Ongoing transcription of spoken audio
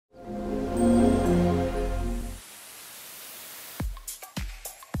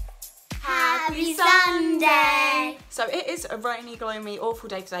day. So it is a rainy, gloomy, awful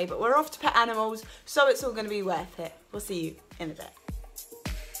day today, but we're off to pet animals, so it's all going to be worth it. We'll see you in a bit.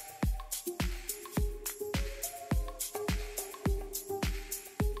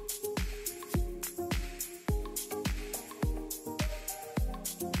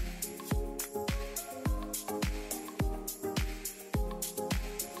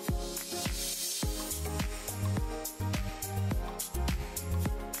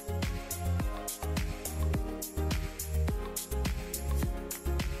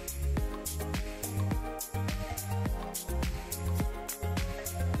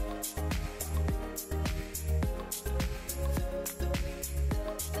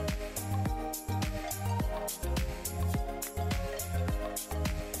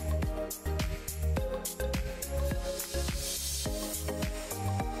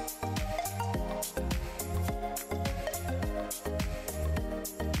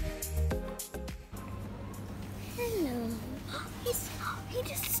 He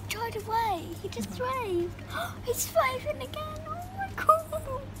just strode away. He just waved. He's waving again. Oh my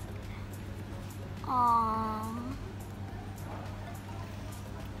god. Aww.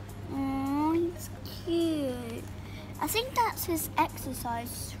 Oh, he's cute. I think that's his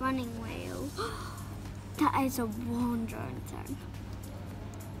exercise running wheel. That is a wandering thing.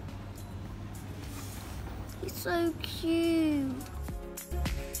 He's so cute.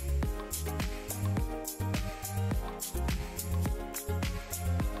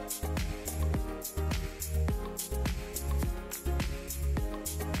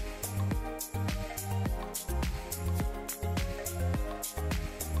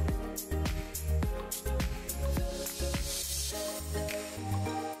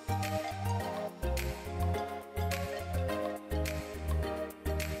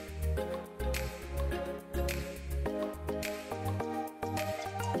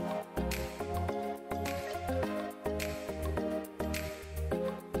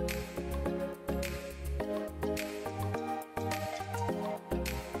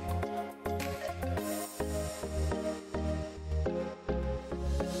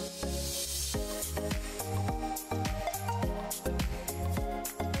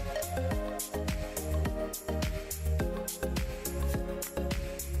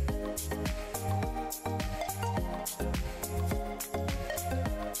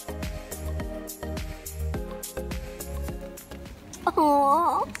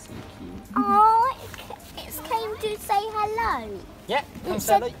 Aww. Oh, it's came to say hello. Yeah, come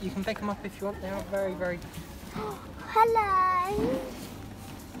say hello. You can pick them up if you want. They are very, very... Hello.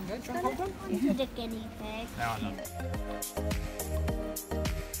 There you go. Do you want to hold one? Into the guinea pig. No, I love it.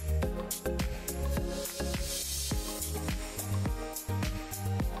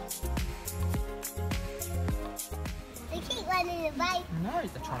 They keep running away. No,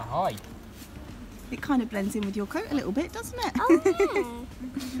 they're trying to hide. It kind of blends in with your coat a little bit, doesn't it? Oh, yeah.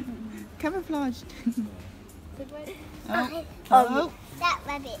 Camouflaged. Oh. Oh. That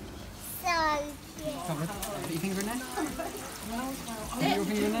rabbit. So cute. Put your finger in there. Put your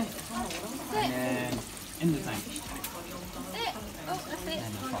finger in there. And then in the tank. Oh, that's it.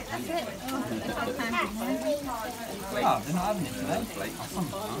 That's it. Oh, they're not having it today. Oh, some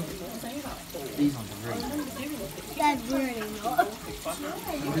of them are. These ones are really good. They're really not.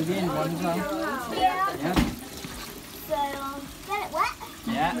 We'll do the end one as well. Yeah. Yeah. So, get it wet?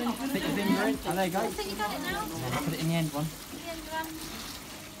 Yeah. Stick your finger in. Oh, there you go. I think you got it now. And then put it in the end one. The end one.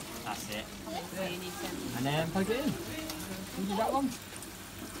 That's it. And then plug it in. You do that one.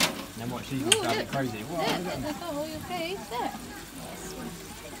 And then watch these ones go a bit crazy. Whoa, look at them. That's all your face. There.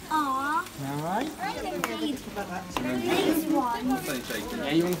 Aww. Alright. I can feed these ones.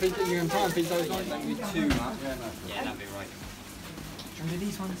 Yeah, you want to feed them? You can try and feed those ones. Don't be too much. Yeah, that'd be right. Do you want to do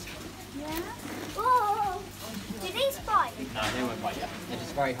these ones? Yeah. Whoa. Do these bite? No, they won't bite yet. They're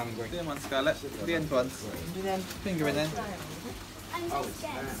just very hungry. Do them one, Scarlett. The end ones. Do them. Finger in there. I'm so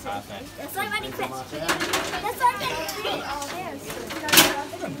scared. Perfect. There's so many fish. There's so many fish. Oh,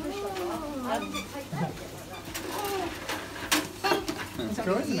 It's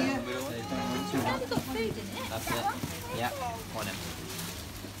cool, isn't it? It's only got food in it. That's it. Yeah, on it.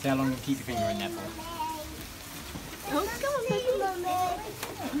 See how long you keep your finger in there for. Oh, come on, baby.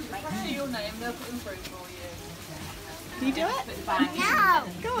 Make sure your name, they'll put them through for you. Can you do it? No.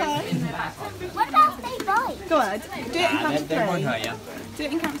 Go on. What about if they bite? Go on. Do it in count to They won't three. hurt you. Do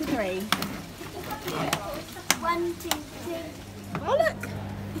it in count to three. 1, 2, 3. Oh, look.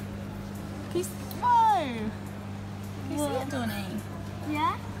 He's... Whoa. You see it, Donnie?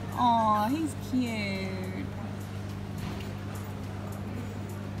 Yeah? Aw, he's cute.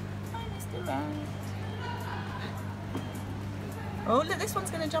 Hi, Mr. Rat. Oh, look, this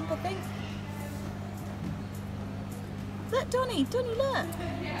one's going to jump, I think. Look, Donnie, look.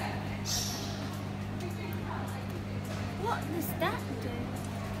 What does that do?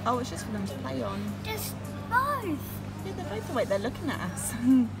 Oh, it's just for them to play on. Just both. Yeah, they're both awake. They're looking at us.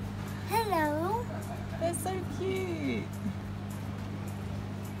 Hello. They're so cute.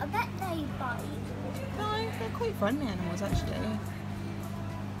 I bet they bite. No, they're quite friendly animals, actually.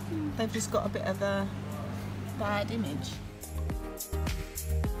 They've just got a bit of a bad image.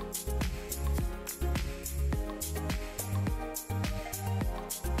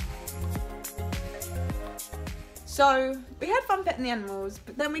 So we had fun petting the animals,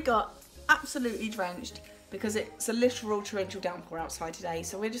 but then we got absolutely drenched because it's a literal torrential downpour outside today.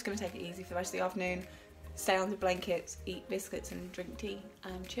 So we're just going to take it easy for the rest of the afternoon, stay under blankets, eat biscuits and drink tea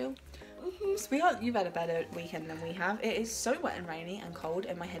and chill. Sweetheart, you've had a better weekend than we have. It is so wet and rainy and cold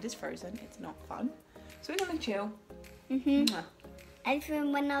and my head is frozen. It's not fun. So we're going to chill.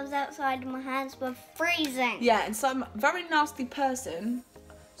 Even when I was outside, my hands were freezing. Yeah, and some very nasty person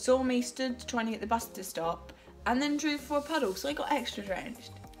saw me stood trying to get the bus to stop and then drew for a puddle, so I got extra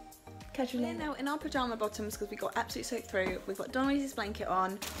drenched. Catch you later. Now in our pyjama bottoms because we got absolutely soaked through. We've got Dawn-louise's blanket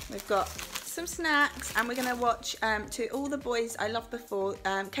on. We've got some snacks, and we're gonna watch To All the Boys I Loved Before.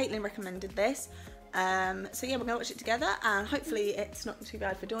 Caitlin recommended this, so yeah, we're gonna watch it together, and hopefully it's not too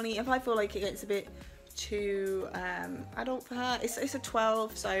bad for Dawnie. If I feel like it gets a bit too adult for her, it's a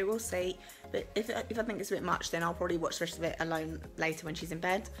 12, so we'll see. But if I think it's a bit much, then I'll probably watch the rest of it alone later when she's in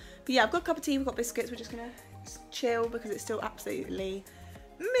bed. But yeah, I've got a cup of tea, we've got biscuits. We're just gonna chill because it's still absolutely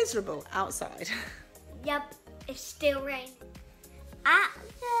miserable outside. Yep, it's still raining. At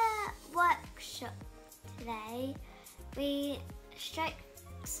the workshop today, we struck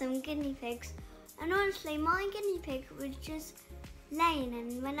some guinea pigs, and honestly, my guinea pig was just laying,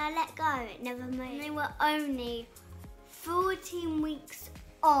 and when I let go, it never moved. They were only 14 weeks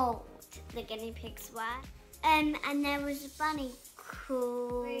old, the guinea pigs were. And there was a bunny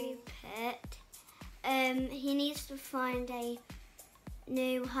called Rupert. He needs to find a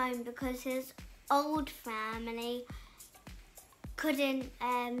new home because his old family couldn't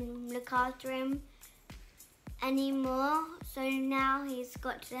look after him anymore, so now he's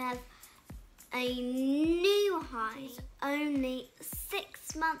got to have a new home. He's only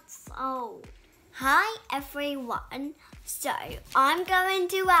 6 months old. Hi everyone, so I'm going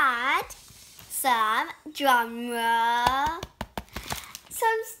to add some genre,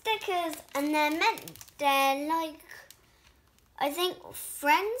 some stickers, and they're like, I think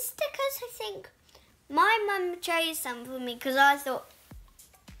friend stickers. I think my mum chose some for me because I thought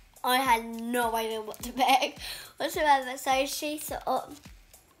I had no idea what to pick whatsoever. So she thought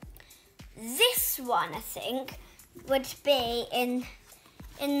this one, I think, would be in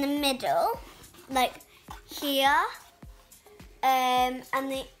the middle, like here, and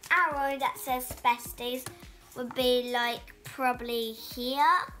the arrow that says besties would be like probably here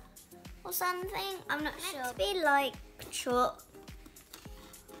or something. I'm not sure. It'd be like chalk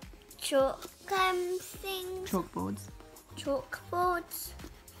things. Chalkboards. Chalkboards.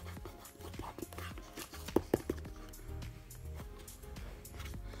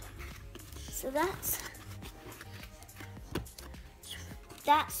 So that's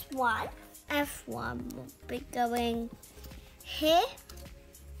one. F1 will be going here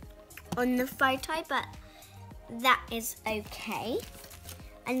on the photo, but that is okay.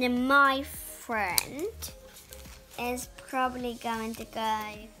 And then my friend is probably going to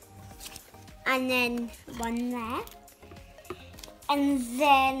go, and then one there. And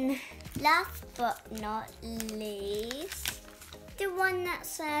then last but not least, the one that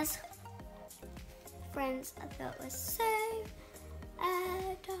says friends I thought was so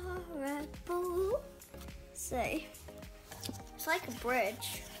adorable. So it's like a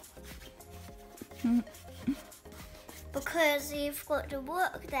bridge. Because you've got to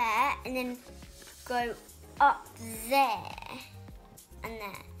walk there and then go up there and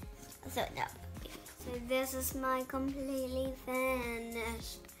there. I thought that would be. So this is my completely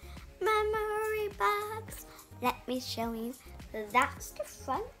finished memory box. Let me show you. So that's the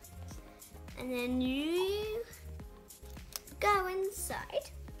front. And then you go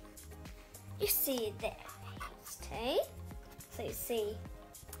inside. You see there. Okay. So you see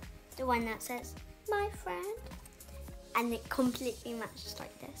the one that says my friend. And it completely matches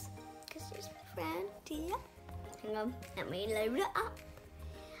like this. Because it's my friend here. Hang on, let me load it up.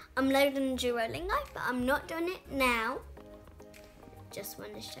 I'm loading Duolingo, but I'm not doing it now. Just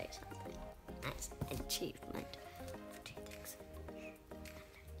want to show you something. That's an achievement. Two things.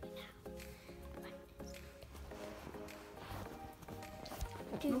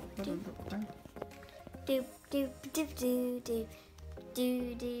 Do do do do do do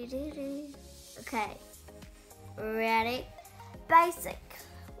do do do do. Okay. Ready? Basic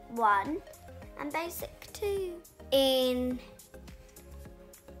 1 and basic 2. In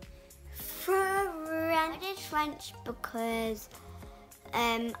French. I did French because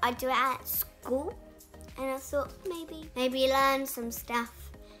I do it at school, and I thought maybe learn some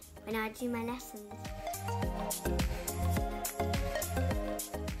stuff when I do my lessons.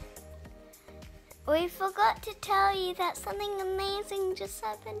 We forgot to tell you that something amazing just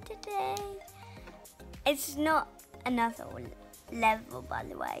happened today. It's not another level, by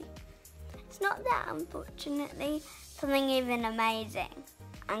the way. It's not that, unfortunately. Something even amazing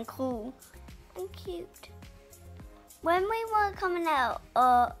and cool and cute. When we were coming out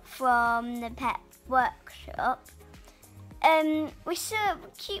from the pet workshop, we saw a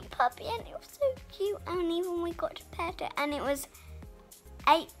cute puppy and it was so cute, and even we got to pet it, and it was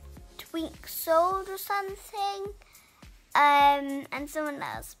 8 weeks old or something, and someone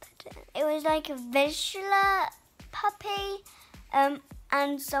else pet it. It was like a visual puppy,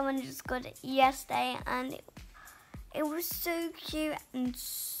 and someone just got it yesterday, and it was so cute and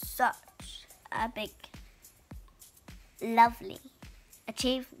such a big, lovely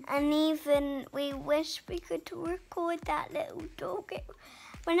achievement. And even we wish we could record that little dog.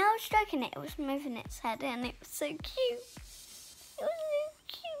 When I was stroking it, it was moving its head, and it was so cute. It was so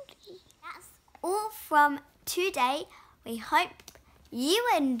cutie. That's all from today. We hope you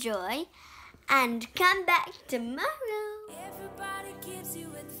enjoy and come back tomorrow. Everybody gives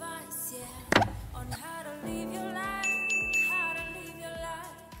you advice, yeah, on how to live your life, how to live your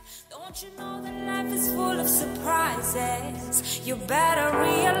life. Don't you know that life is full of surprises? You better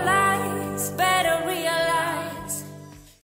realize, better realize.